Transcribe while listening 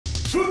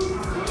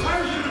Welcome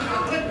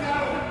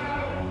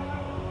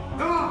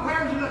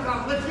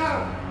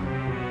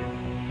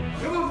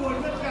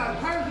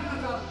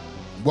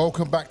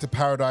back to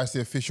PARRAdise,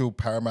 the official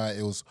Parramatta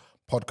Eels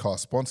podcast,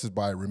 sponsored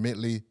by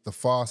Remitly, the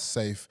fast,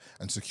 safe,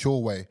 and secure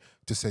way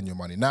to send your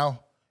money.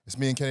 Now, it's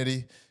me and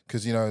Kennedy,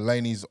 because, you know,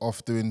 Laney's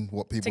off doing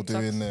what people do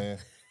in the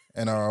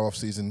NRL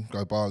off-season,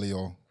 go Bali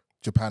or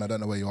Japan. I don't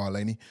know where you are,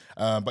 Laney.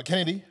 But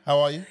Kennedy, how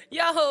are you?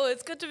 Yo,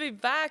 it's good to be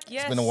back,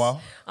 yes. It's been a while.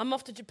 I'm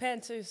off to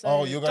Japan too. So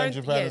oh, you're going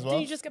to Japan as well?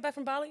 Did you just get back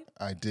from Bali?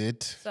 I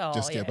did.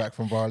 Get back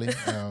from Bali.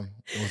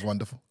 It was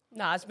wonderful.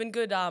 No, it's been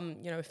good.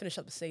 You know, we finished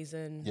up the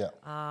season.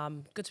 Yeah.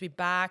 Good to be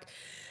back.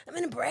 I'm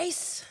in a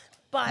brace,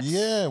 but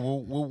yeah,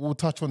 we'll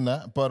touch on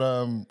that. But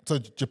so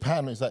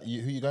Japan, is that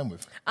you, who you going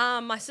with?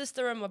 My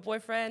sister and my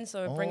boyfriend.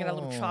 So we're bringing a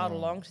little child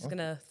along. She's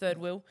gonna third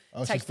wheel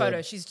take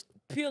photos. She's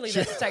purely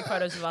there to take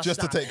photos of us.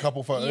 Just to take a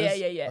couple photos.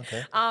 Yeah.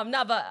 Okay.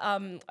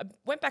 I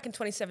went back in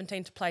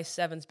 2017 to play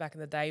sevens back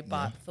in the day,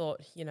 but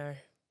thought, you know,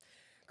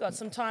 got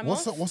some time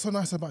off. What's so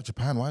nice about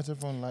Japan? Why is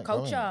everyone like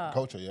culture? Going?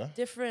 Culture, yeah.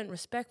 Different,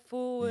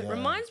 respectful. Yeah. It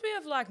reminds me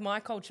of like my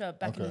culture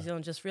back in New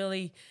Zealand, just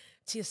really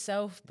to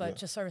yourself, but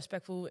just so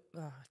respectful.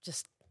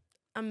 Just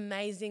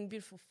amazing,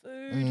 beautiful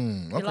food.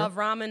 If you love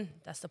ramen,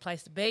 that's the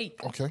place to be.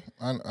 Okay,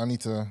 I need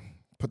to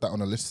put that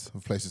on a list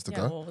of places to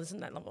go. Well, isn't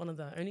that one of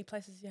the only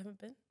places you haven't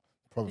been?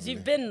 Probably.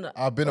 You've been.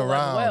 I've been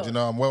around. You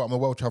know, I'm a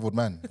well-traveled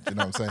man. You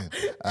know what I'm saying?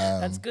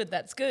 That's good.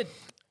 That's good.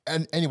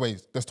 And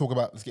anyways, let's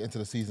get into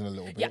the season a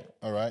little bit. Yeah.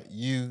 All right.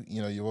 You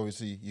know,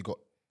 you got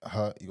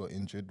hurt, you got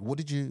injured. What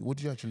did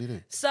you actually do?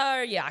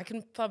 So yeah, I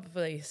can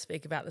probably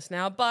speak about this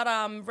now. But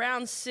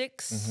round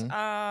 6,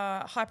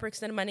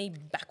 hyperextended my knee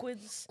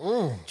backwards,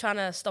 trying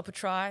to stop a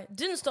try.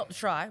 Didn't stop the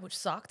try, which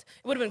sucked.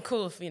 It would have been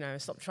cool if, you know,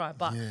 stopped the try.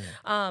 But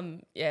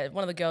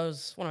one of the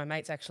girls, one of my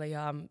mates actually,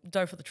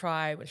 dove for the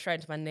try, went straight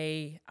into my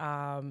knee.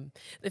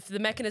 If the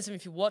mechanism,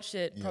 if you watched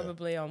it,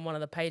 probably on one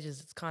of the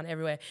pages, it's kind of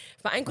everywhere.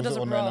 If my ankle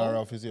doesn't roll,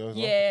 NRL physio as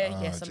well?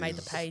 Yes, I made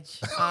the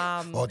page.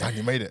 Oh, damn,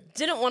 you made it.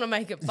 Didn't want to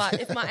make it,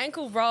 but if my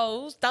ankle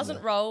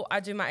doesn't roll, I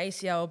do my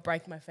ACL,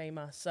 break my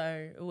femur.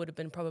 So it would have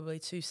been probably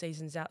 2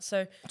 seasons out.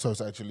 So it's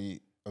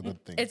actually a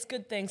good thing. It's a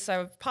good thing.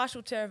 So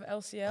partial tear of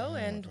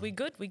LCL and we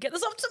good. We get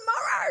this off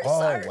tomorrow.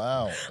 Oh, so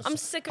wow. I'm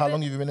sick of it. How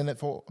long have you been in it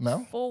for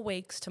now? 4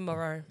 weeks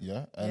tomorrow.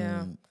 Yeah.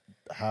 And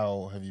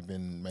how have you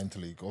been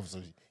mentally?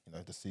 Obviously, you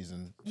know, the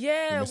season.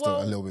 Yeah, we missed a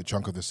little bit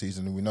chunk of the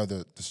season, and we know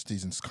that the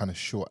season's kind of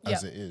short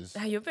as it is.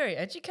 Hey, you're very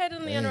educated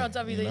in the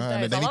NRLW these days.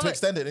 And they need to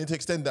extend it. They need to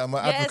extend it. I'm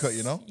an advocate,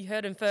 you know. You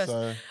heard him first.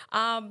 So.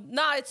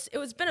 No,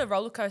 it's been a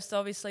roller coaster.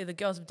 Obviously, the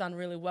girls have done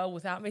really well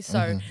without me,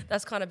 so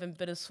that's kind of been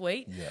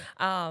bittersweet. Yeah.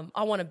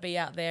 I want to be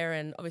out there,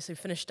 and obviously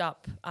finished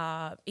up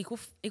equal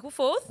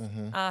fourth,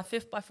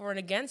 5th by 4 and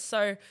against.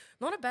 So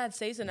not a bad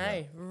season,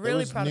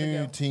 Really proud of the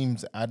girl. New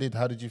teams added.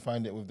 How did you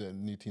find it with the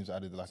new teams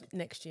added? Like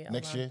next year.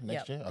 Next year.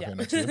 Okay,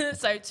 next year.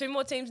 So 2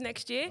 more teams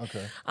next year.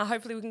 Okay.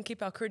 Hopefully we can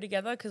keep our crew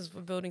together because we're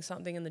building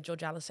something in the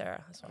George Alice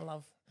era. That's what I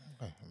love.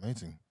 Okay,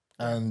 amazing.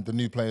 And the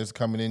new players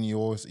coming in, you're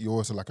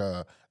also like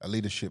a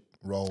leadership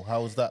role.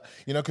 How is that?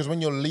 You know, because when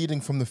you're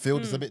leading from the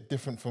field, it's a bit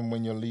different from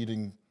when you're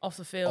leading off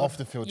the field.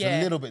 It's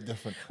a little bit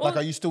different. Well, like,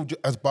 are you still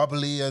as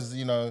bubbly as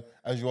you are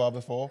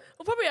before?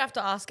 We'll probably have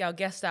to ask our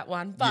guest that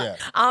one. But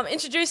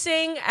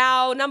introducing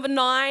our number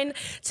 9,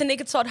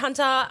 Taneka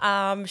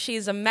Todhunter.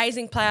 She's an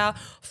amazing player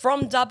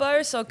from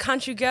Dubbo, so a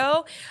country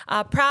girl,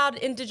 proud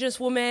Indigenous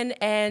woman,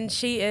 and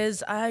she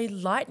is a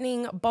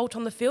lightning bolt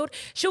on the field.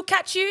 She'll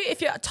catch you if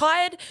you're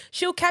tired.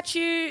 She'll catch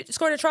you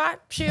scoring a try.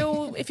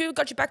 If you've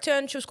got your back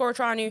turned, she'll score a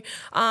try on you.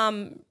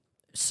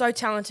 So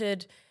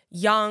talented.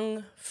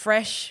 Young,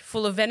 fresh,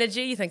 full of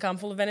energy. You think I'm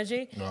full of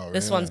energy? No,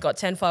 this really? one's got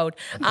tenfold.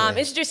 Okay.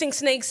 Introducing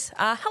Sneaks.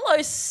 Hello,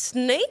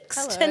 Sneaks.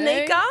 Hello.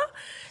 Taneka.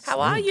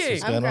 How are you?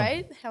 What's I'm going on?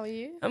 great. How are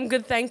you? I'm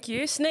good, thank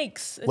you.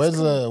 Sneaks. Where's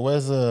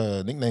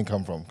the nickname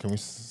come from? Can we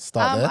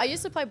start there? I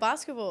used to play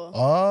basketball.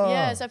 Oh.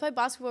 Yeah, so I played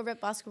rep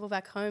basketball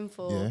back home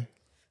for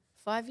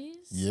 5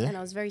 years. Yeah. And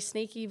I was very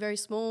sneaky, very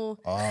small.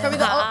 Probably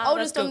the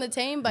oldest on the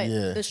team, but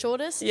the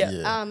shortest.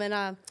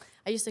 Yeah.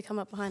 I used to come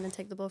up behind and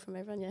take the ball from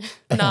everyone,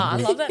 No, I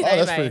love that name,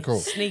 that's pretty cool.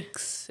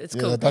 Sneaks. It's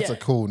Yeah, cool. that's a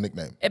cool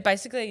nickname. It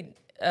basically,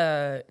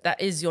 that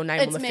is your name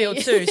on It's the me. field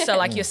too. So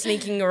like you're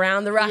sneaking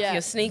around the rack, Yeah.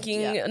 you're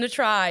sneaking on a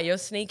try, you're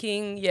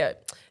sneaking.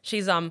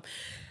 She's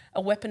a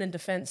weapon in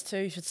defence too.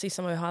 You should see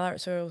some of her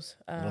highlights reels.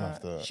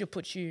 She'll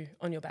put you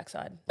on your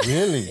backside.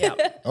 Really? Yeah.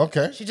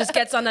 Okay. She just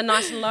gets under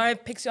nice and low,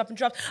 picks you up and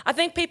drops. I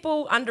think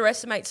people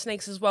underestimate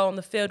Sneaks as well on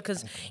the field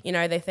because, you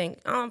know, they think,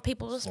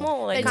 people are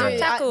small, they can't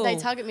tackle. They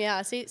target me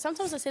out.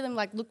 Sometimes I see them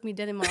like look me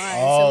dead in my eyes.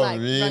 Oh, and,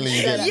 like,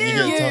 really? Run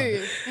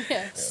You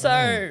yeah.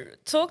 So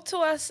talk to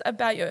us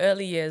about your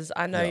early years.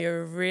 I know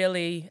you're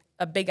really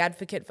a big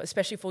advocate,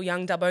 especially for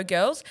young Dubbo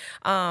girls.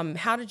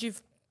 How did you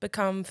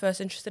become first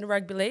interested in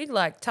rugby league?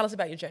 Like, tell us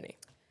about your journey.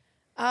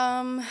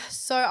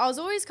 So I was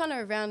always kind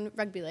of around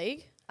rugby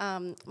league.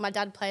 My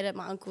dad played it,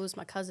 my uncles,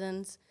 my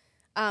cousins.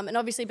 And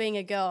obviously being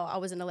a girl, I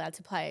wasn't allowed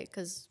to play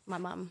because my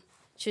mum,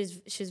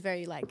 she's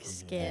very like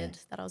scared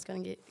that I was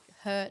going to get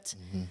hurt.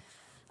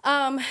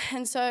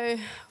 And so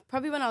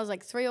probably when I was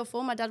like 3 or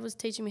 4, my dad was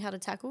teaching me how to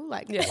tackle.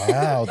 Like,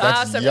 Wow,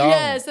 that's young.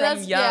 Yeah, so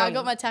that's young. I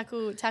got my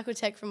tackle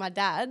tech from my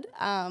dad.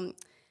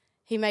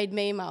 He made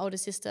me and my older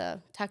sister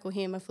tackle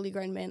him, a fully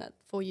grown man at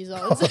 4 years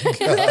old. That's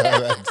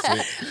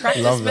it.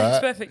 Practice Love makes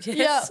that. perfect.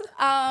 Yes.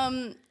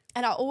 Yeah.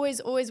 And I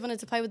always wanted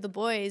to play with the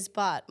boys,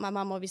 but my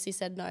mum obviously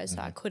said no,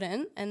 so I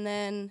couldn't. And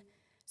then,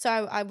 so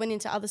I went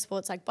into other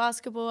sports like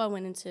basketball. I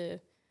went into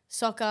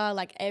soccer,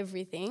 like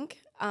everything.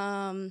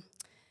 And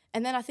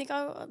then I think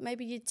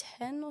maybe year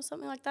 10 or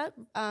something like that,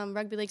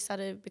 rugby league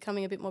started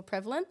becoming a bit more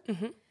prevalent.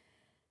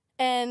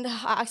 And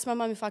I asked my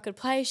mum if I could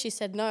play. She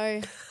said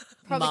no.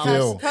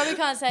 Probably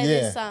can't say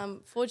this.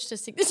 Forged a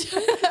signature.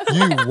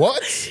 You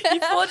what? You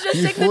forged a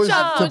You signature. forged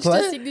to Forged play?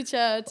 a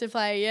signature to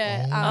play,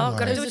 yeah. Got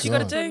to it do was what you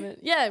got to do.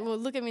 Yeah, well,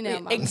 look at me now,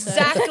 Mum.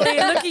 Exactly.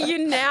 Look at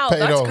you now.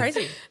 Paid That's off.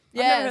 crazy.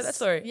 Yes. I've never heard that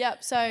story.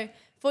 Yep. So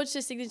forged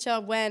a signature,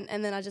 went,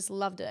 and then I just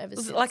loved it ever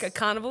Was since. it like a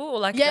carnival or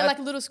like like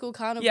a little school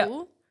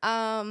carnival.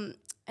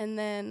 And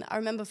then I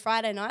remember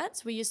Friday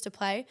nights we used to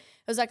play.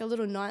 It was like a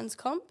little nines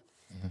comp.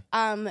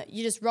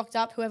 You just rocked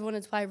up. Whoever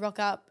wanted to play, rock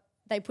up.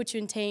 They put you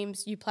in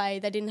teams. You play.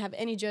 They didn't have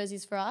any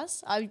jerseys for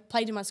us. I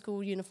played in my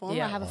school uniform.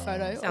 Yeah. I have a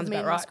photo Sounds of me about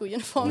in my right. school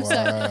uniform. Wow.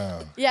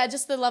 So yeah,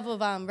 just the love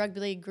of rugby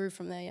league grew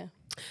from there. Yeah.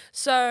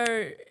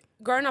 So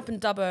growing up in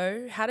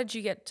Dubbo, how did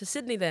you get to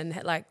Sydney then?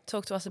 Like,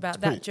 talk to us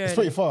about that journey. It's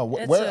pretty far. I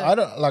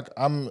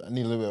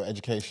need a little bit of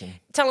education.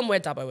 Tell them where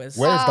Dubbo is.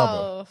 Where is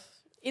Dubbo?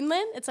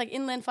 Inland. It's like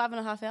inland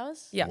 5.5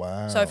 hours. Yeah.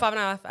 Wow. So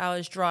 5.5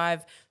 hours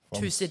drive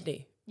to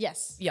Sydney.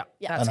 Yes. Yeah.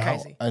 Yeah. That's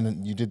crazy.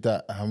 And you did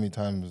that how many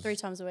times? 3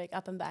 times a week,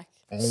 up and back.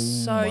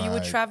 So you were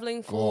my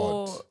traveling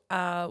for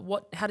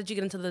what? How did you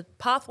get into the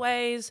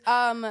pathways?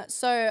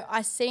 So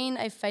I seen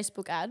a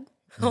Facebook ad.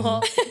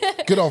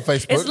 Good old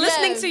Facebook. It's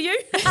listening to you.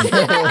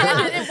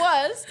 It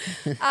was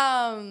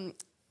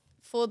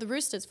for the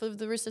Roosters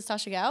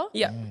Tashagal.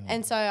 Yeah.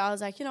 And so I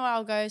was like, you know what,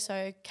 I'll go.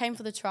 So came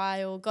for the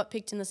trial, got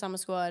picked in the summer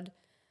squad.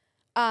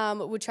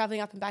 We're traveling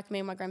up and back, me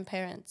and my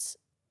grandparents.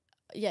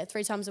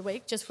 3 times a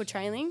week just for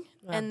training.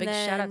 Wow, and big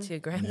then, shout out to your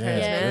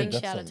grandparents, Yeah, man. big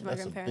shout out to my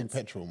That's grandparents.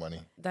 big petrol money.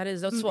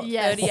 That's what,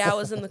 Yes. 30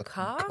 hours in the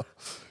car?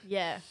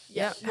 Yeah.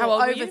 How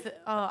old were you?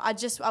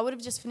 I would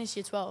have just finished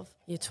year 12.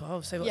 Year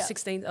 12, so what, Yeah.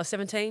 16 or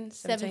 17?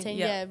 17,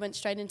 yeah. Went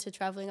straight into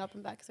traveling up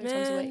and back 3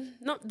 times a week. Man,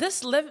 not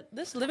this living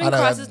I know,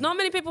 crisis. Not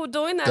many people are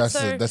doing that.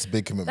 That's a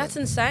big commitment. That's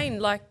insane.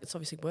 Like, it's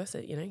obviously worth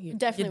it. You know,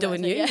 Definitely you're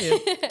doing worth you.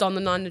 it, You've donned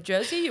the 9 New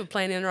Jersey. You're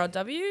playing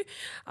NRLW.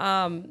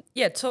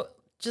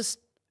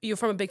 You're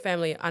from a big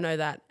family. I know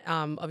that.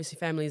 Obviously,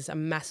 family is a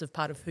massive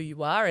part of who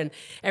you are. And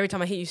every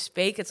time I hear you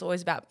speak, it's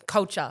always about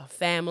culture,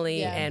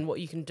 family, and what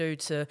you can do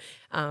to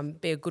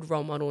be a good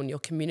role model in your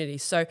community.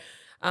 So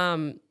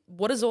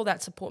what does all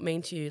that support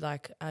mean to you?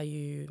 Like, are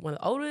you one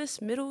of the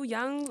oldest, middle,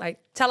 young? Like,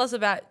 tell us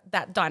about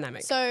that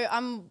dynamic. So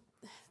I'm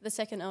the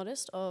second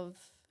eldest of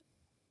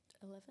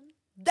 11.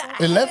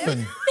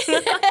 11.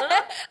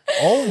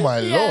 Oh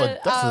my Lord.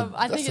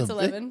 I think it's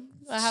 11.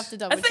 I have to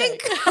double check.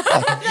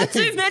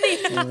 Too many.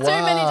 Too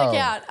many to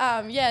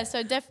count.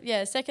 So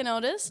second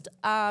eldest.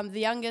 The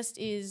youngest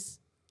is,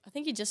 I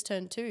think he just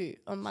turned 2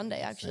 on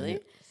Monday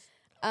actually.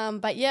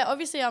 But yeah,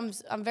 obviously I'm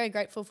very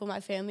grateful for my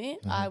family.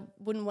 I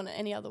wouldn't want it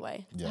any other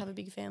way to have a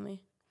big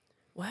family.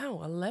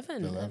 Wow,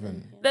 11.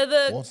 11.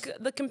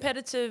 The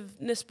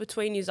competitiveness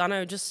between you, I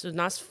know, just a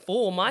nice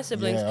 4, my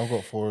siblings. Yeah, I've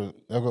got 4.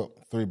 I've got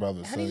 3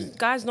 brothers. How do you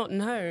guys not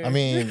know? I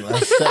mean,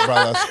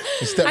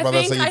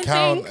 stepbrothers, so you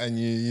count and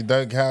you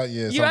don't count.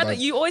 Yeah,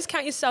 you always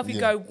count yourself. You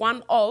go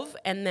one of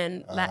and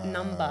then that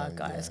number,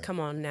 guys. Yeah.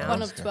 Come on now.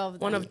 One of 12.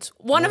 One of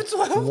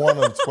 12. 1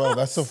 of 12.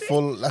 That's a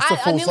full. That's a I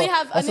full. nearly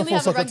have a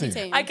soccer rugby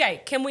team.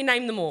 Okay, can we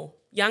name them all?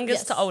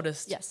 Youngest to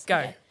oldest. Yes. Go.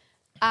 Okay.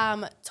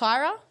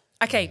 Tyra.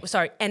 Okay,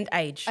 sorry, and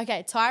age.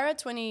 Okay, Tyra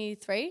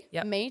 23.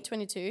 Yep. Me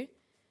 22.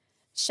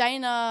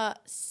 Shayna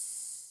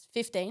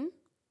 15.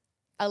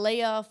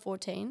 Aaliyah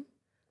 14.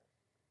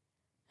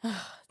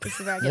 This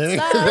is where I get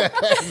started.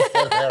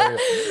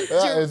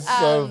 That is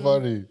so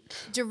funny.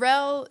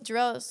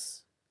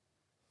 Jarrell's.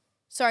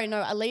 Sorry,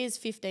 no, Aaliyah's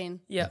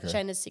 15. Yeah. Okay.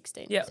 Shayna's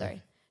 16. Yeah.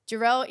 Sorry.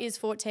 Jarrell is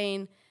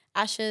 14.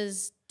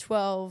 Asha's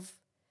 12.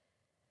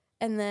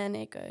 And then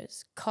it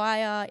goes.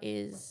 Kaya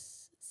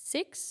is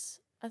 6,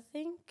 I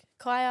think.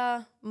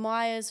 Kaya,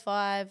 Maya's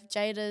 5,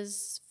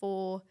 Jada's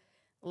 4,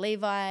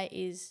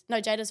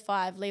 Jada's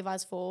 5,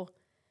 Levi's 4,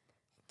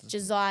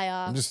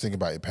 Josiah. I'm just thinking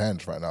about your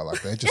parents right now.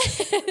 Like they just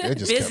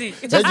Busy.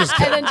 Kept, they just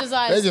kept, and then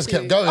Josiah's they just 2.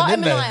 kept going,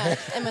 didn't they?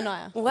 And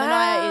Manaya. Wow.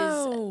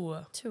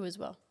 Manaya is 2 as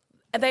well.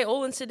 Are they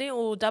all in Sydney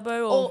or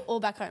Dubbo? Or? All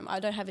back home. I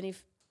don't have any,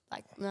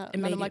 none of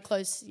my Immediate.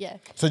 close,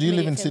 So do you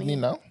live immediate in family Sydney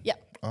here. now? Yeah.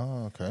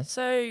 Oh, okay.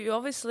 So you're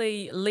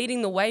obviously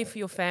leading the way for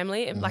your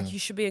family. Like, you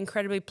should be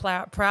incredibly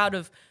proud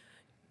of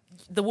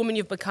the woman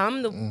you've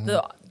become,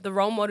 the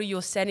role model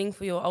you're setting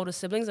for your older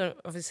siblings. And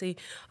obviously,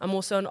 I'm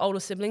also an older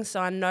sibling, so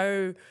I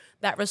know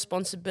that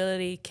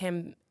responsibility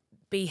can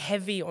be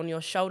heavy on your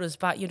shoulders,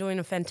 but you're doing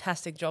a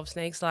fantastic job,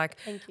 Sneaks. Like,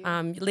 Thank you.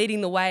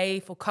 Leading the way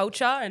for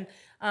culture.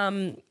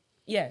 And,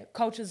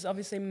 culture is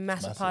obviously a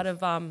massive part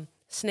of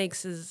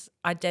Sneaks'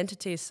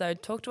 identity. So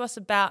talk to us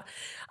about,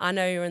 I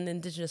know you're in the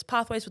Indigenous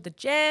pathways with the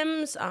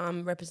Gems,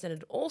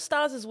 represented All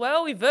Stars as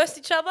well. We versed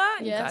each other.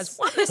 Yes. You guys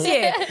won this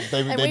year.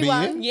 They beat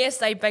you? Yes,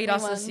 they beat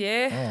us this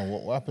year. Oh,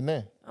 what happened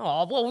there?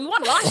 Oh, well, we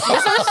won last year,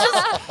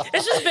 so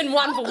it's just been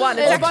 1 for 1.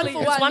 It's actually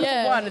one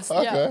for one. It's,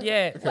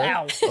 Okay.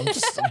 Wow. I'm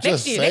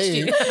just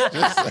saying.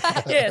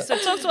 Yeah, so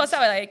talk to us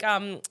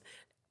about,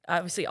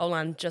 obviously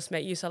Olan just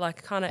met you, so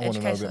kind of I want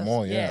to know a educate bit us.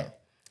 more, yeah.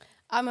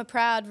 I'm a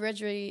proud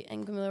Wiradjuri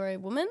and Gamilaroi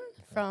woman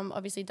from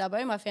obviously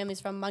Dubbo. My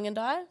family's from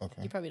Mungandai.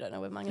 Okay. You probably don't know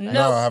where Mungandai is.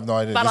 No, I have no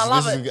idea. But this I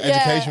love this it. is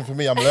education for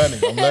me. I'm learning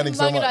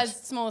so much. Mungandai's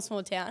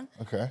small town.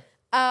 Okay.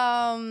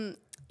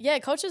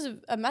 Culture's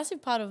a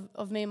massive part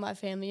of me and my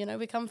family. You know,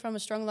 we come from a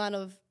strong line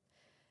of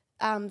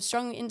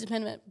strong,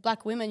 independent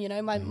black women. You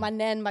know, my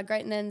nan, my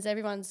great nans,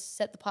 everyone's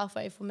set the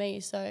pathway for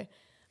me. So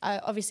I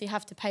obviously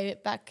have to pay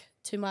it back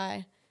to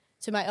my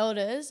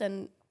elders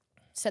and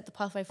set the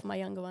pathway for my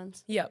younger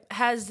ones. Yeah.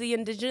 Has the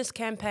Indigenous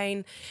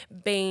campaign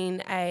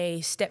been a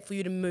step for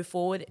you to move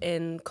forward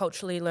in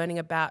culturally learning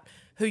about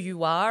who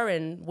you are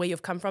and where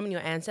you've come from and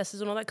your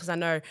ancestors and all that? Because I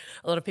know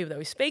a lot of people that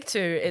we speak to,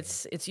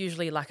 it's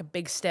usually like a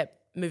big step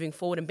moving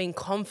forward and being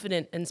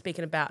confident in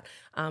speaking about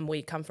where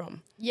you come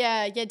from.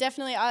 Yeah,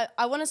 definitely.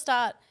 I want to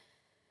start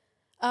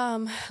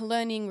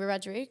learning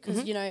Wiradjuri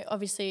because, you know,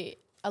 obviously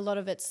a lot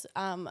of it's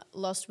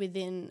lost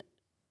within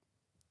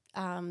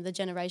the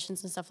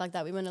generations and stuff like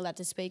that. We weren't allowed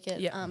to speak it.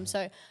 Yeah.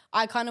 So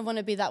I kind of want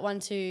to be that one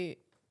to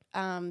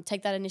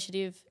take that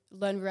initiative,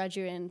 learn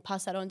Wiradjuri and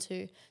pass that on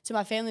to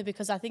my family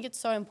because I think it's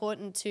so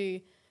important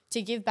to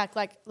give back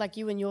like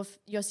you and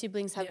your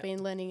siblings have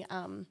been learning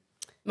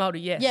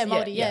Māori, yes. Yeah,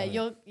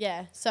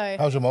 Māori, So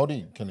How's your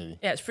Māori, Kennedy?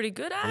 yeah, it's pretty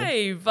good,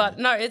 eh? But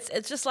no, it's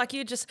just like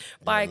you, just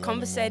by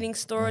conversating,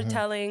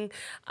 storytelling,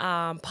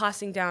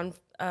 passing down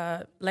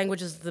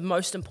language is the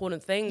most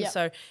important thing. Yep.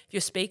 So if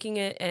you're speaking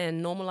it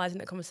and normalizing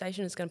that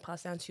conversation, it's going to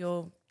pass down to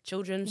your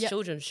children's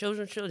children.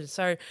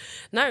 So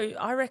no,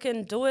 I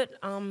reckon do it.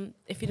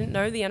 If you didn't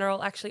know, the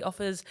NRL actually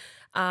offers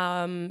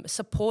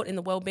support in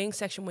the wellbeing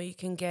section where you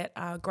can get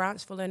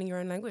grants for learning your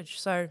own language.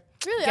 So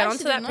really, get I onto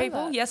didn't that, know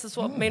people. that. Yes, that's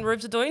what me and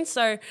Rubes are doing.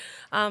 So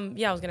I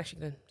was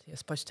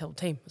supposed to tell the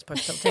team.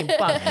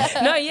 But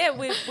no, yeah,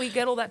 we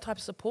get all that type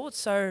of support.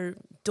 So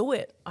do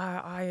it.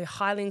 I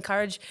highly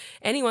encourage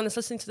anyone that's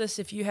listening to this,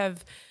 if you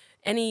have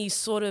any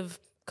sort of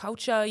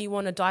culture you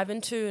want to dive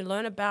into and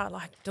learn about,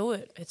 do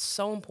it. It's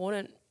so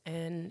important.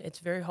 And it's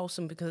very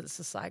wholesome because it's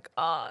just like,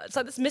 it's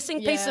like this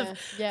missing piece of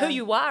who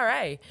you are,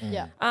 eh?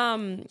 Yeah.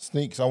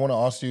 Sneaks, I want to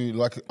ask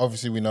you,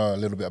 obviously we know a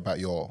little bit about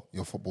your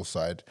football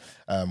side.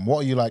 What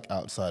are you like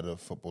outside of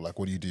football? Like,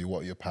 what do you do?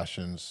 What are your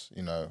passions?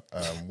 You know,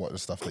 what are the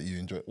stuff that you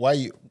enjoy? Why are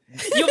you...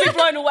 You'll be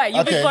blown away.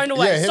 You'll be blown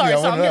away. Yeah, Sorry,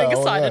 I'm getting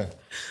excited.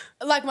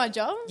 Like my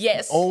job?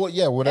 Yes. Or,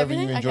 whatever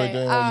Everything? you enjoy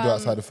doing, what you do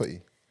outside of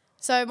footy.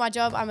 So my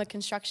job, I'm a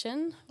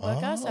construction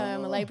worker, so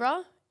I'm a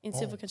labourer. In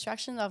civil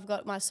construction, I've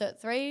got my Cert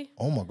 3.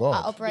 Oh my God. I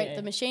operate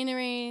the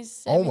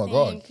machineries. Oh my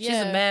God. Yeah.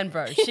 She's a man,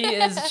 bro.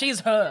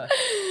 She's her.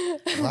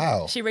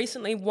 Wow. She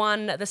recently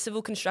won the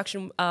civil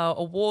construction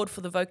award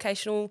for the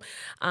vocational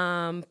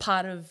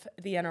part of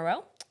the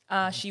NRL.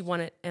 She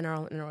won it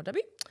NRL and NRLW.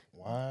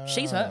 Wow.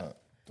 She's her.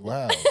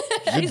 Wow.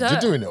 She's You're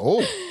doing it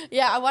all.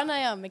 Yeah, I won a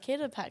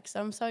Makita pack, so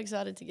I'm so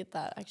excited to get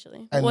that,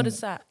 actually. And What is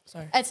that?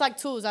 Sorry. It's like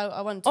tools.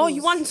 I won tools. Oh,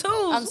 you won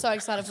tools. I'm so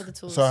excited for the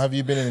tools. So have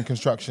you been in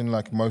construction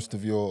most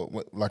of your,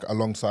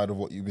 alongside of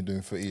what you've been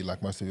doing for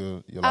most of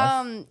your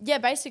life? Yeah,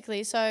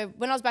 basically. So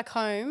when I was back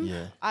home,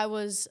 I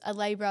was a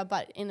labourer,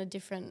 but in a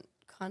different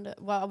kind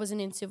of, I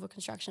wasn't in civil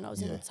construction. I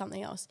was in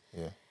something else.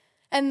 Yeah.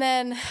 And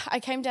then I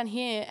came down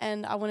here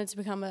and I wanted to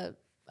become a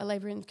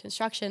labourer in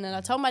construction, and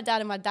I told my dad,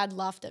 and my dad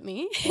laughed at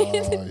me.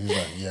 He's like,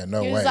 yeah,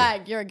 no way. He was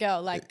like, "You're a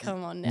girl,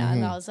 come on now."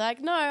 And I was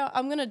like, "No,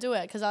 I'm gonna do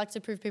it because I like to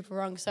prove people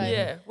wrong." So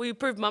yeah, well, you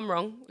proved mum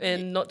wrong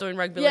in not doing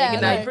rugby league,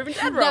 and now you're proving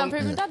dad wrong. Now I'm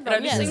proving dad wrong. It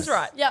only seems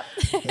right. Yep.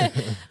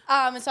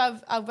 And so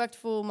I've worked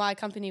for my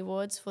company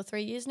awards for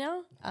 3 years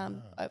now.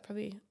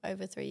 Probably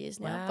over 3 years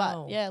now.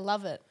 Wow. But yeah,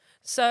 love it.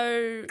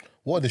 So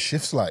What are the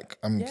shifts like?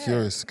 I'm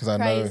curious because I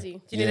know.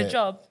 Crazy. do you need a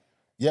job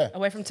Yeah.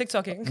 away from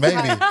TikToking?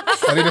 Maybe.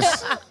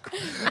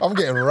 I'm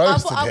getting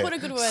roasted I'll here. put a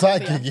good word in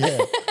Psychic, for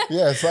you.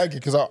 yeah, psychic.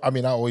 Because I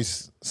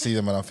always see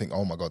them and I think,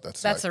 oh my God,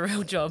 That's a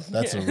real job.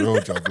 that's a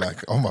real job.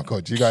 Oh my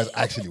God, you guys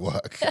actually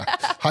work.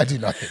 I do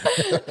nothing.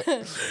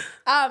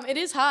 It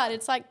is hard.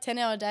 It's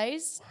 10-hour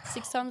days,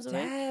 6 times a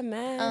week. Yeah,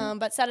 man.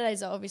 But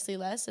Saturdays are obviously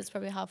less. It's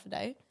probably half a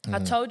day. I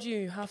told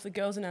you half the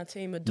girls in our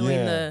team are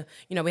doing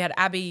we had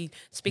Abby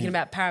speaking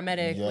about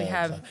paramedic. Yeah, we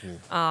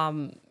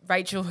have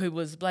Rachel, who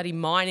was bloody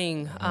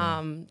mining.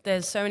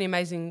 There's so many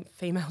amazing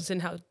females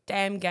in our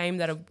damn game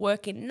that are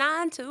working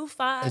 9 to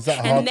 5 Is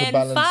that hard and to then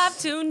balance? 5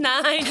 to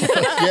 9.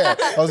 Yeah,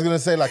 I was going to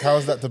say, how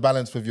is that to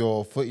balance with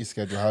your footy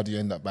schedule? How do you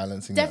end up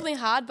balancing Definitely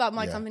that? hard, but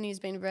my company has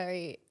been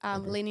very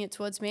lenient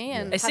towards me.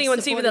 And They see you on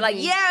TV, they're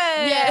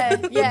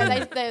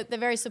like, they're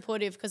very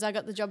supportive because I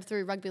got the job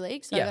through rugby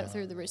league, so I got it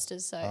through the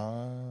Roosters,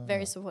 so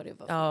very supportive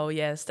of me. Oh,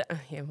 yes.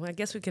 Well, I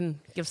guess we can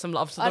give some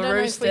love to I the don't know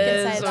if Roosters. we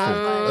can say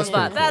that,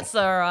 but that's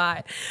all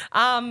right.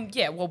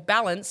 Yeah, well,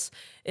 balance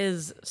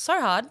is so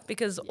hard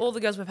because all the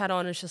girls we've had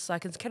on, it's just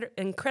like it's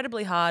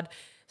incredibly hard.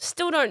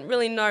 Still don't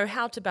really know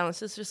how to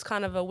balance. It's just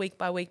kind of a week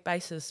by week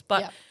basis.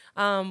 But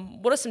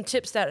what are some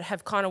tips that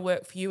have kind of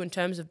worked for you in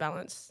terms of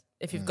balance,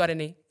 if you've got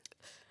any?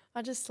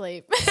 I just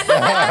sleep.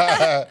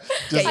 Get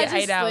your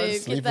 8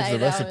 hours. Sleep is the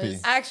recipe.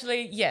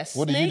 Actually, yes.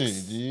 What do you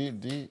do?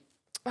 Do you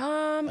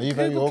are you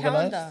very Google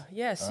organised? Calendar.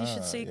 Yes, you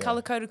should see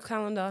color-coded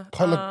calendar.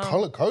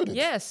 Color-coded?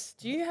 Yes.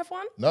 Do you have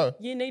one? No.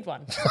 You need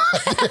one.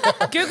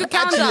 Google Calendar.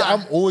 Actually,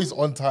 I'm always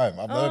on time.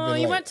 I've never been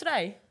late. You weren't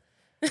today.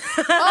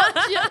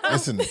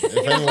 Listen, if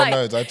anyone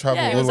knows, I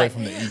travel all the way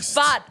from the east.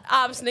 But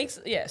Sneaks,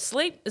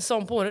 sleep is so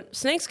important.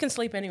 Sneaks can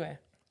sleep anywhere.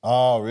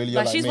 Oh, really?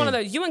 Like she's one of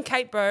those. You and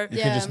Kate, bro.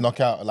 You can just knock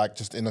out like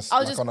just in a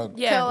I'll just on a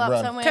curl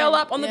up somewhere. Curl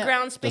up on the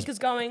ground, speakers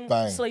going,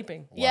 bang.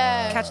 sleeping.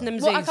 Yeah. Catching them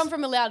Z's. Well, I come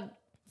from a loud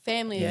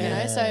family, you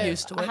know, so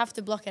Used to I it. have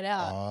to block it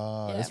out.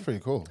 Ah, that's pretty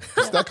cool.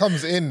 That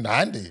comes in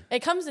handy. It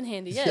comes in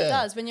handy, it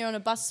does, when you're on a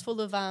bus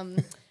full of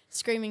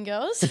screaming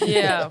girls.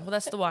 Yeah, well,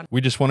 that's the one. We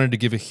just wanted to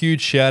give a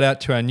huge shout out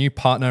to our new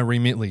partner,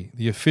 Remitly,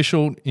 the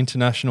official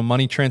international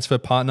money transfer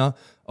partner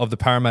of the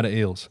Parramatta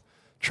Eels.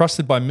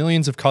 Trusted by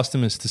millions of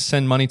customers to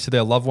send money to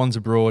their loved ones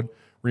abroad,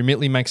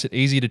 Remitly makes it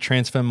easy to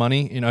transfer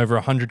money in over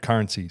 100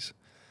 currencies.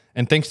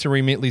 And thanks to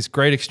Remitly's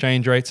great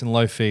exchange rates and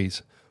low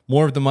fees,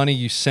 more of the money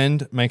you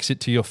send makes it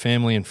to your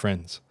family and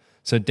friends.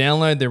 So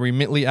download the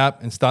Remitly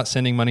app and start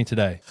sending money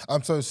today.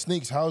 So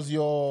Sneaks, how's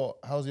your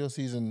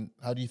season?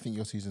 How do you think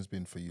your season's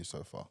been for you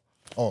so far?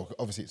 Oh,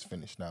 obviously it's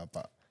finished now,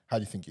 but how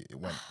do you think it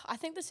went? I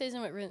think the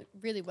season went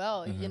really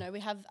well. You know, we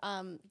have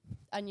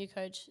a new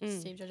coach,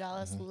 Steve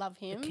Georgalis. Love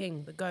him. The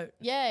king, the goat.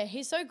 Yeah,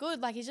 he's so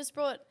good. Like, he's just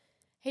brought...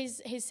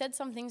 He's said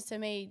some things to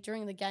me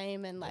during the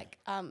game and, like,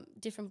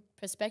 different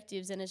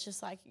perspectives, and it's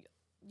just, like,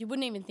 you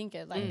wouldn't even think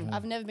it. Like,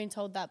 I've never been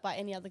told that by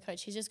any other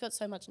coach. He's just got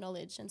so much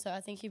knowledge, and so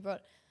I think he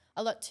brought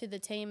a lot to the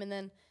team. And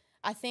then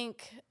I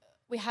think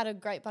we had a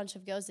great bunch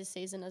of girls this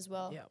season as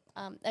well.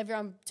 Yep.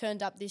 Everyone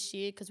turned up this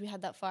year because we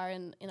had that fire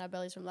in our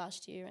bellies from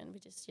last year, and we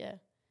just,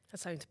 Had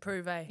something to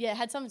prove, eh? Yeah,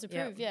 had something to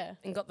prove,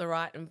 And got the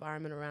right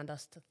environment around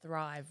us to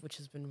thrive, which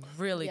has been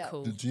really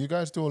cool. Do you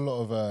guys do a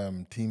lot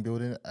of team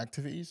building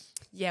activities?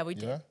 Yeah, we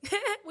did. Yeah?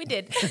 We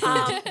did.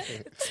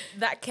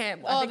 That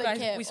camp. Oh, I the think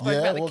camp. we spoke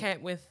about the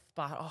camp with,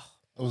 but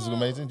It was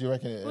amazing. Do you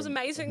reckon it was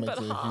amazing, but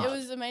hard. It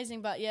was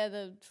amazing, but yeah, we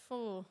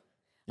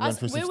went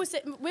through were some-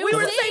 seeing we were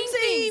the same things.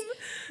 team.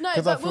 No,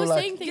 'Cause I but we feel were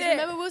like- seeing things. Yeah.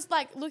 Remember, we was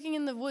like looking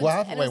in the woods, What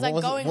happened? and it was Wait, like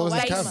what was it- going what was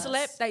away the They from camp?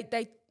 us.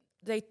 slept.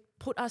 They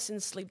put us in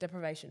sleep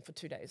deprivation for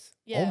 2 days.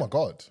 Yeah. Oh my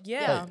God.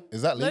 Yeah. Wait,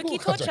 is that legal? Low-key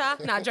torture.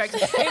 Nah, jokes.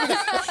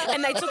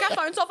 And they took our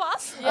phones off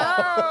us.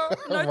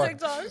 No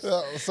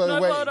TikToks. So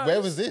No wait, photos.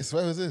 where was this?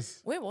 Where was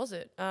this? Where was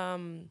it?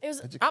 It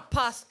was Up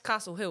past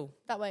Castle Hill.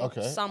 that way.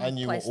 Okay. Some And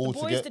you were place. all The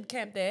boys together. did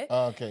camp there.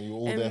 Okay, you were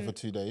all there for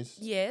 2 days.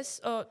 Yes,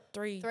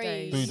 3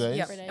 days. 3 days?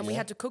 Yep. Three days. And we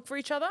had to cook for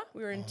each other.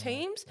 We were in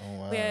teams.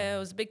 It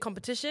was a big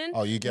competition.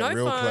 Oh, you get no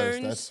real phones.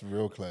 close. That's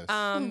real close.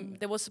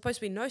 There was supposed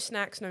to be no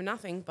snacks, no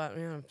nothing, but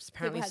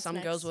apparently had some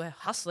snacks. girls were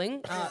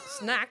hustling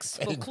snacks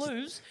for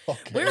clues.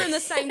 Okay. We were in the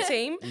same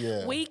team.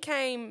 Yeah. We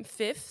came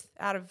 5th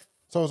out of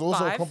So it was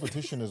also a 5.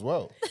 competition as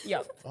well.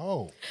 Yep.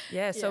 Oh.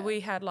 Yeah, so Yeah. we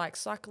had like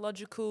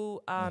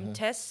psychological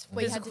tests,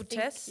 We had physical to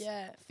think, tests.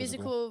 Yeah,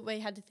 physical. We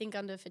had to think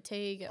under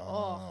fatigue.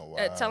 Oh,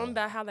 wow. Tell them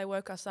about how they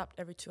woke us up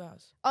every 2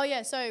 hours. Oh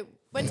yeah. So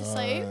went to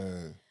sleep,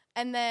 No.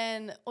 and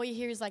then all you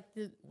hear is like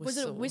was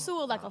it a whistle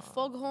or like a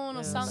foghorn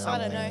or something? I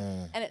don't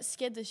know. And it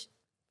scared the.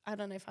 I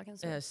don't know if I can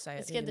say. Yeah, say it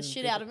it scared the even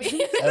shit bigger. out of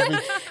me. Every,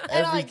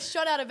 And I like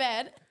shot out of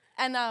bed,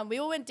 and we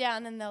all went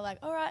down, and they're like,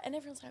 "All right," and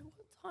everyone's like,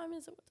 "What time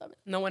is it? What time is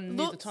it?" No one knew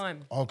the Looked.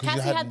 time. oh, because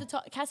Cassie you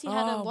had Cassie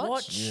had a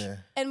watch, Yeah.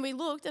 and we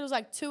looked. It was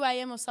like 2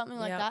 a.m. or something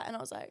like Yeah. that, and I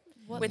was like,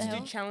 "What We the had to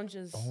hell?" do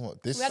challenges. Oh,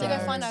 this We had to go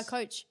sounds- find our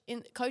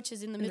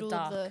coaches in the middle of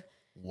dark. the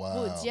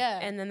Wow. woods. Yeah,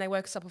 And then they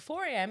woke us up at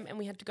 4 a.m. and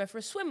we had to go for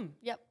a swim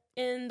yep.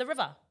 in the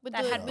river With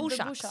that the, had with bull the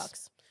sharks. bull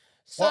sharks.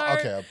 So, Well,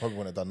 okay, I probably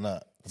wouldn't have done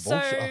that. The so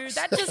bull sharks.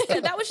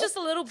 that was just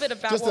a little bit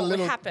about Just a what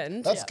little.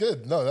 happened. That's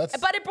good. No, that's.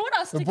 But it brought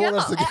us It together.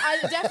 brought us together. I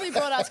definitely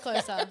brought us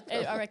closer.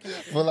 I reckon.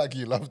 I feel like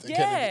you loved it,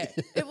 Yeah,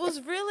 Kennedy. it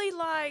was really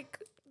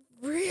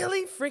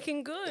really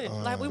freaking good.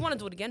 Like we want to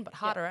do it again, but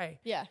harder, eh?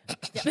 Yeah.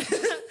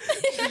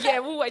 Yeah,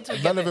 we'll wait till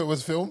we None get of there. it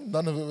was filmed.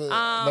 None of it was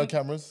no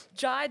cameras.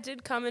 Jai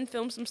did come and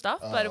film some stuff,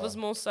 but it was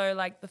more so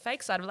like the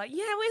fake side of like,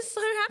 yeah, we're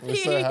so happy. We're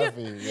so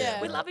happy.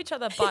 Yeah. We love each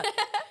other, but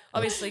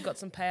obviously got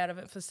some pay out of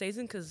it for the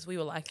season because we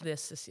were like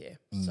this year.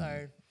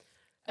 So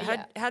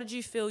Yeah. how did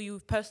you feel you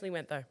personally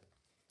went though?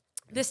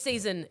 This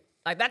season,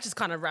 like that just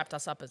kind of wrapped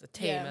us up as a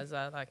team, Yeah. as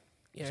a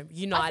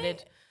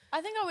united.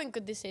 I think I went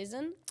good this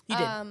season. You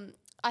did.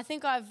 I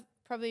think I've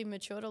probably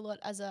matured a lot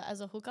as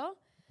a hooker.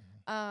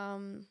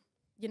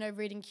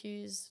 Reading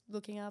cues,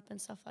 looking up and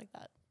stuff like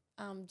that.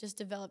 Just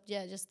developed,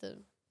 just the,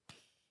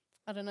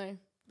 I don't know,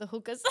 the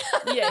hookers.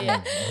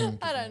 Yeah.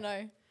 I don't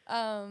know.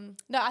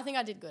 No, I think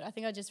I did good. I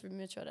think I just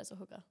matured as a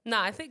hooker. No,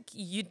 I think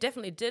you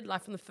definitely did.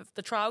 Like from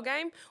the trial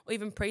game or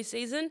even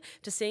preseason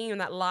to seeing you in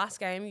that last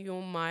game, you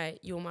were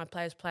my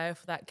player's player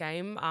for that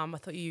game. I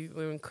thought you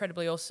were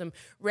incredibly awesome.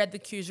 Read the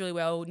cues really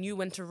well. Knew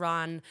when to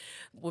run.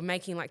 Were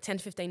making like 10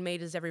 to 15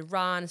 meters every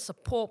run.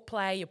 Support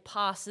play, your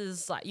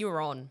passes, like you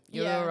were on.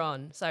 You were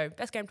on. So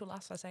best game to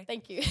last, I say.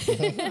 Thank you.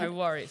 No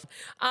worries.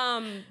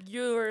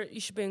 You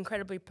should be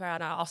incredibly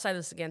proud. I'll say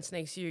this again,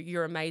 Sneaks.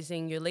 You're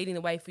amazing. You're leading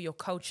the way for your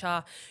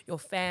culture, your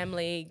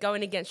family,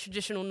 going against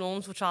traditional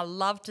norms, which I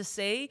love to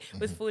see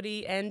with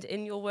footy and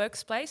in your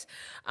workplace.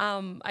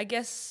 I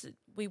guess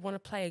we want to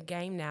play a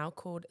game now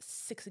called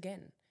Six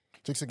Again.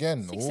 Six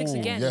again. Six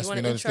again. Yes, you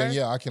we know this game.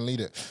 Yeah, I can lead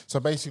it. So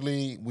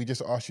basically, we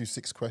just ask you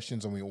 6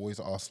 questions, and we always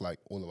ask like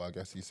all of our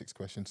guests these 6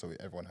 questions, so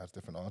everyone has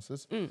different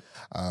answers.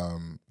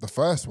 The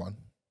first one,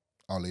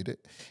 I'll lead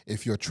it.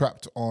 If you're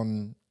trapped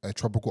on a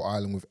tropical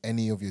island with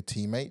any of your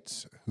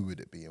teammates, who would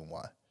it be and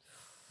why?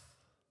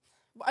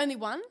 Only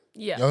one?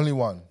 Yeah. The only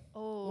one.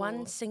 Oh.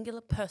 One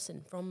singular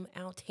person from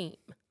our team.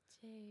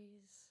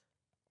 Jeez.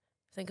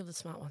 Think of the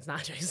smart ones. Nah,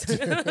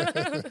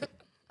 jeez.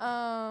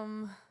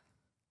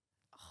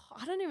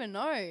 I don't even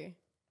know.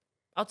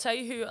 I'll tell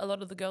you who a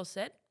lot of the girls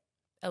said.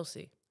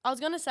 Elsie. I was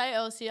going to say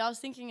Elsie. I was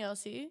thinking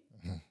Elsie.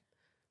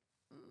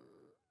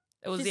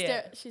 It was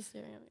She's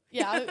staring at me.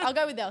 Yeah, I'll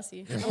go with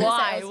Elsie.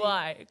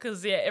 Why?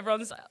 Because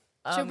everyone's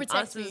she'll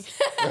protect me.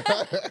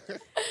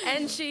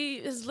 And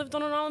she has lived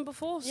on an island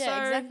before, Yeah,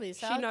 so exactly.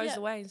 So she knows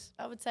the ways.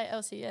 I would say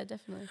Elsie. Yeah,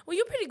 definitely. Well,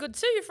 you're pretty good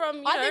too. You're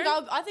from.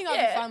 I think I'll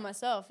be fine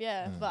myself.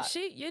 Yeah, but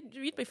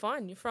you'd be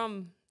fine. You're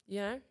from.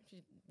 You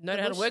know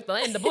how to work the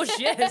land, the bush.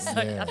 Yes,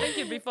 I think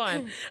you'd be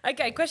fine.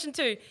 Okay, question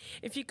 2: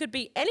 if you could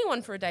be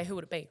anyone for a day, who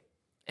would it be,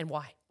 and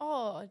why?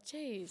 Oh,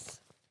 jeez.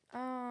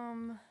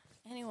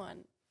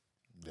 Anyone.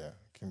 Yeah,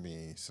 it can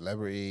be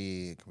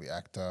celebrity, it can be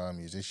actor,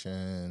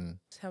 musician.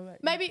 How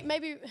about Maybe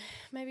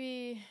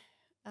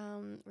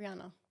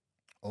Rihanna.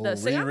 Oh, The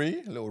singer?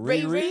 Riri, little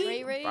Riri.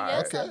 Riri,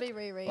 yes, that'd be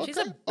Riri. She's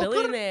a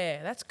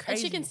billionaire. That's And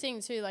crazy. she can sing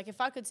too. Like if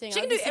I could sing, She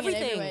I'd can be do singing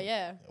everything. everywhere.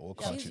 Yeah. What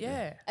can't you do?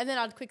 Yeah. And then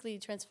I'd quickly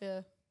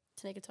transfer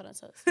Taneka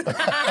Todhunter.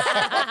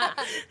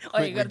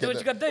 You got to do what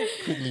you got to do.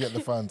 Quickly get the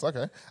funds.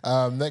 Okay.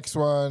 Next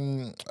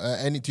one.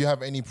 Do you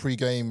have any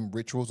pre-game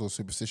rituals or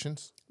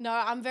superstitions? No,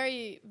 I'm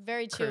very,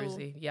 very chill.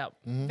 Cruisy. Yep.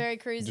 Very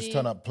cruisy. Just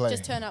turn up, play.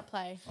 Just turn up,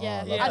 play.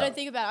 Yeah. love I that.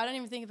 don't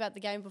even think about the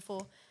game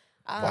before.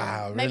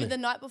 Wow, Maybe really? the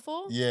night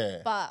before. Yeah.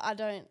 But I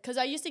don't, because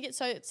I used to get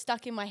so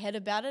stuck in my head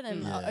about it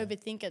and I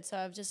overthink it. So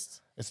I've just.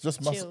 It's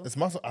just muscle. chill. It's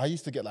muscle. I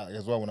used to get like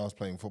as well when I was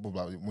playing football.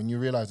 Like when you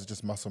realize it's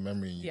just muscle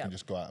memory, you can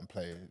just go out and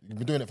play. You've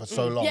been doing it for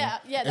so long. Yeah,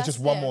 It's just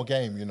one more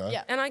game, you know.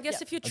 Yeah. And I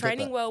guess if you're get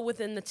training that. well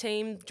within the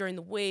team during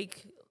the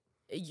week,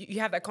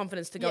 you have that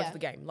confidence to go Yeah. into the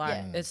game. Like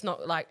Yeah. it's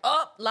not like,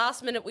 oh,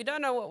 last minute, we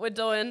don't know what we're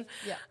doing.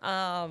 Yeah.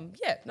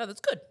 No,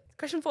 that's good.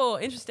 Question 4,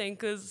 interesting,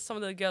 because some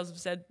of the girls have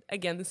said,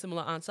 again, the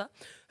similar answer.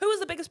 Who was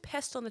the biggest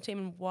pest on the team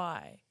and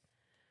why?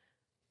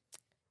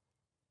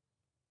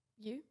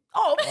 You?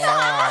 Oh,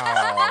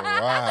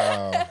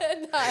 Wow.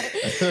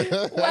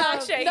 wow,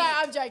 Shane. No,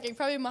 I'm joking.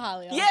 Probably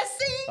Mahalia. Yes,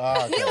 see?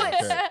 Okay, Knew it.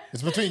 okay.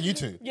 It's between you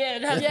two. Yeah,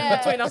 it has Yeah.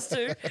 between us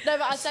two. No,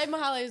 but I'd say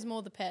Mahalia is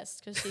more the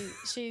pest because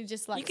she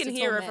just like You can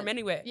hear her from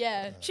anywhere.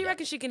 Yeah. She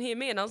reckons she can hear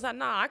me, and I was like,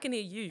 nah, I can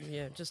hear you.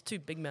 Yeah, just 2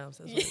 big mouths.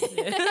 That's all.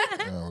 Yeah.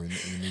 Oh, we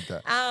need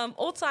that.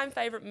 All-time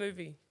favorite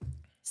movie?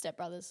 Step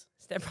Brothers.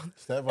 Step Brothers.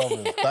 Step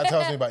Brothers. That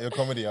tells me about your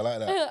comedy. I like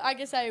that. I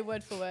can say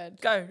word for word.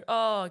 Go.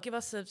 Oh, give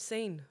us a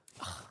scene.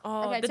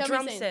 Oh, Okay, the tell me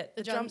drum scene. set.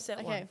 The drum set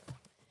okay. one.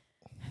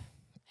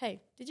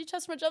 Hey, did you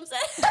touch my drum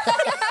set?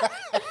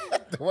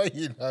 The way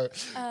you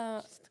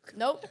know.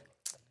 Nope.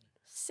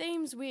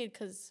 Seems weird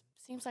because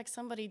seems like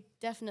somebody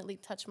definitely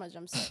touched my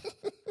drum set.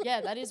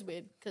 Yeah, that is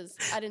weird because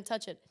I didn't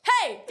touch it.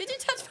 Hey, did you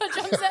touch my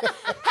drum set?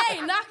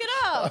 Hey, knock it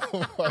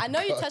off. I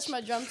know you touched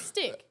my drum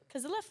stick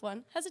because the left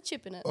one has a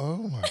chip in it. Oh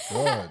my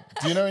god.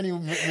 Do you know any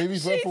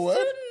movies word for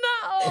word?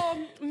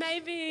 No,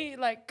 maybe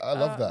like. I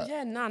love that.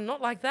 Yeah, no,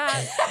 not like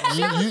that.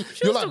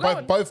 You're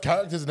like both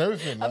characters and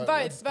everything. Like,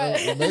 both.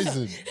 that's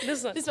amazing.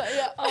 This one. This one,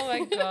 yeah. Oh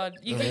my god,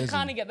 you can Amazing.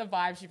 kind of get the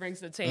vibe she brings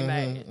to the team,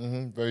 mate.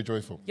 Very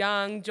joyful.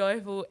 Young,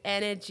 joyful,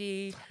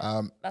 energy.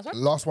 Last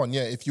one. Last one,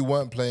 yeah. If you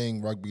weren't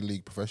playing rugby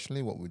league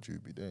professionally, what would you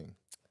be doing?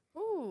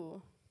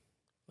 Ooh.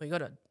 Well, you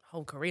got a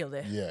whole career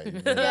there. Yeah,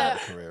 you've got a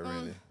career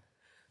really.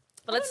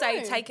 But let's I say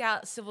don't know. take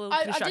out civil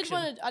I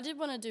construction. did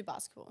want to do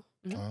basketball.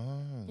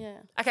 Yeah.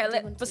 Okay,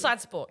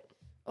 besides sport.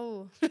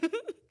 Oh.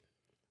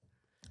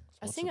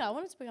 A singer. I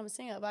wanted to become a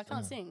singer, but I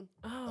can't sing.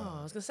 Oh,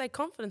 I was gonna say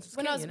confidence is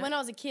When key, I was you know? when I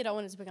was a kid, I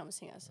wanted to become a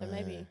singer. So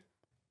maybe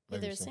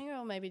either a sing. singer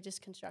or maybe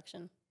just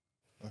construction.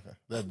 Okay,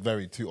 they're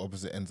very two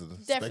opposite ends of the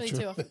Definitely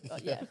spectrum.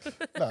 yeah.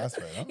 No, that's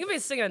fair enough. You can be a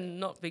singer and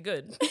not be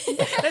good. Wait,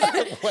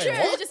 True,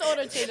 what? just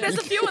auto-tune There's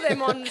it. a few of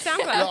them on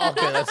SoundCloud. Oh,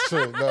 okay, that's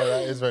true. No,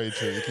 that is very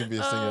true. You can be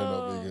a singer and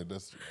not be good.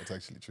 That's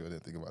actually true. I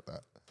didn't think about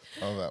that.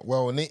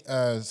 Well,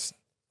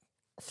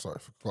 Sorry, I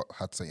forgot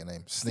how to say your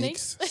name.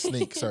 Sneaks.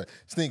 Sorry.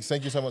 Sneaks,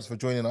 thank you so much for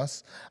joining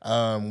us.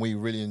 We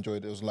really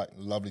enjoyed it. It was like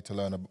lovely to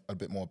learn a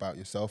bit more about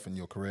yourself and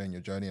your career and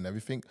your journey and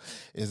everything.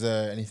 Is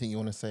there anything you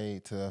want to say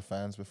to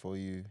fans before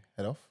you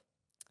head off?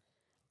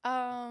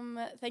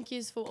 Thank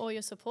yous for all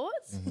your support.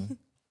 Mm-hmm.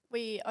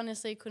 We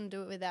honestly couldn't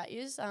do it without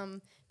yous,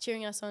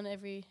 cheering us on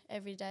every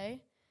day.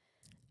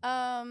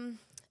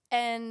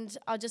 And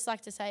I'd just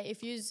like to say,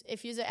 if yous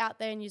are out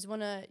there and yous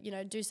want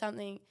to, do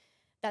something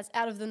that's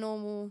out of the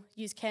normal,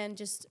 yous can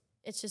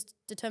it's just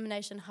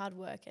determination, hard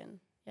work, and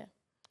yeah.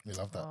 We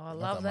love that. Oh, I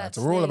love that.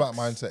 So we're all about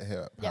mindset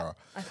here at Para.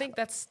 Yeah. I think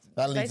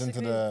that leads into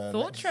the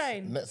thought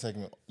train. next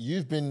segment.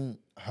 You've been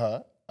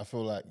hurt. I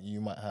feel like you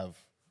might have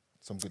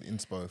some good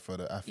inspo for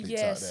the athletes out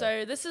there.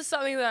 So this is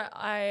something that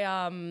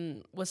I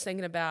was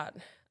thinking about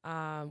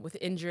with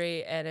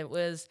injury, and it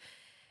was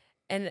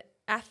an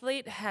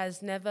athlete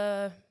has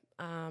never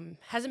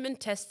hasn't been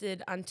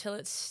tested until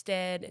it's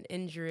stared an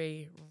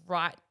injury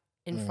right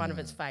in front of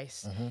its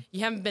face.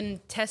 You haven't been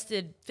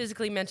tested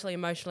physically, mentally,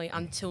 emotionally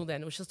until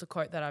then. It was just a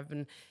quote that I've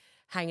been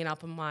hanging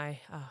up on my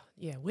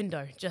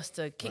window just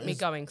to keep me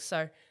going.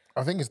 So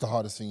I think it's the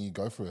hardest thing you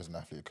go through as an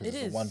athlete, because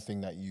it's the one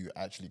thing that you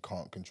actually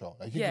can't control.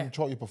 Like you can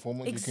control your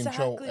performance, you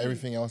control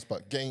everything else,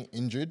 but getting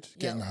injured,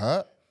 getting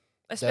hurt,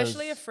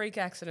 especially a freak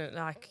accident,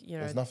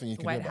 there's nothing you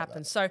can do about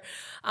happens. that.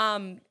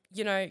 So,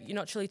 you're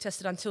not truly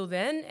tested until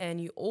then, and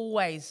you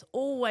always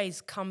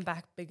come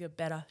back bigger,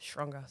 better,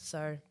 stronger.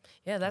 So,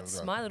 yeah,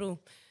 that's my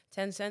little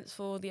 10 cents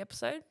for the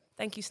episode.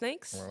 Thank you,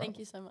 Sneaks. Right. Thank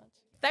you so much.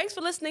 Thanks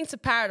for listening to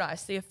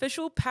PARRAdise, the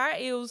official Para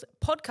Eels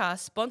podcast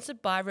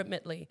sponsored by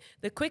Remitly,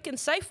 the quick and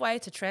safe way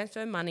to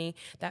transfer money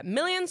that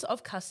millions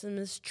of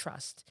customers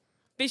trust.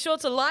 Be sure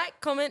to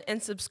like, comment,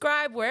 and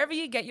subscribe wherever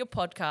you get your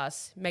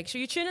podcasts. Make sure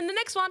you tune in the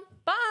next one.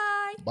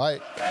 Bye. Bye.